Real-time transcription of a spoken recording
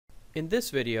In this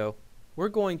video, we're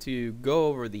going to go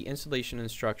over the installation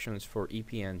instructions for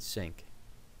ePNSync.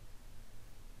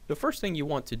 The first thing you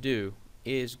want to do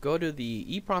is go to the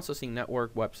eProcessing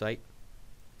Network website,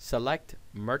 select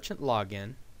Merchant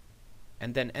Login,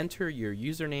 and then enter your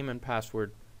username and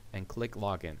password and click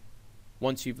Login.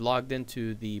 Once you've logged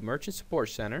into the Merchant Support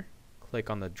Center, click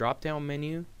on the drop-down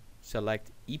menu,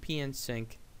 select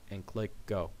ePNSync, and click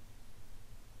Go.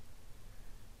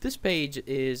 This page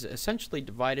is essentially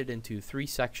divided into three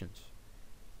sections.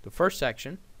 The first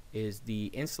section is the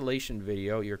installation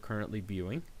video you're currently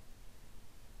viewing.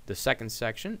 The second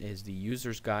section is the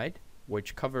user's guide,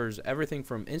 which covers everything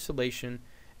from installation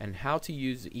and how to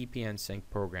use the ePNSync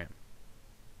program.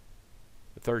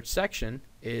 The third section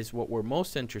is what we're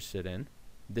most interested in.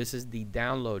 This is the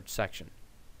download section.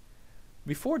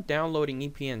 Before downloading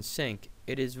ePNSync,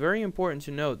 it is very important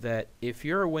to note that if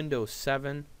you're a Windows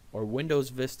 7 or Windows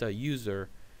Vista user,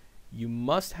 you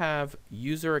must have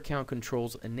user account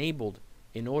controls enabled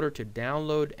in order to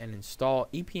download and install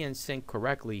ePNSync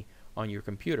correctly on your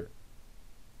computer.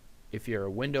 If you're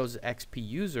a Windows XP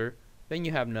user, then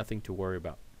you have nothing to worry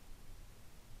about.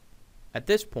 At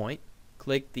this point,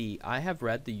 click the I have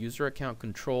read the user account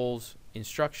controls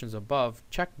instructions above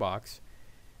checkbox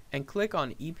and click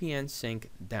on ePNSync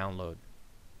download.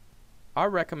 Our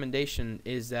recommendation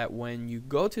is that when you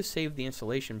go to save the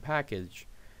installation package,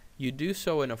 you do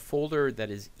so in a folder that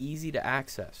is easy to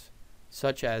access,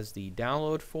 such as the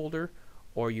download folder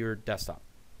or your desktop.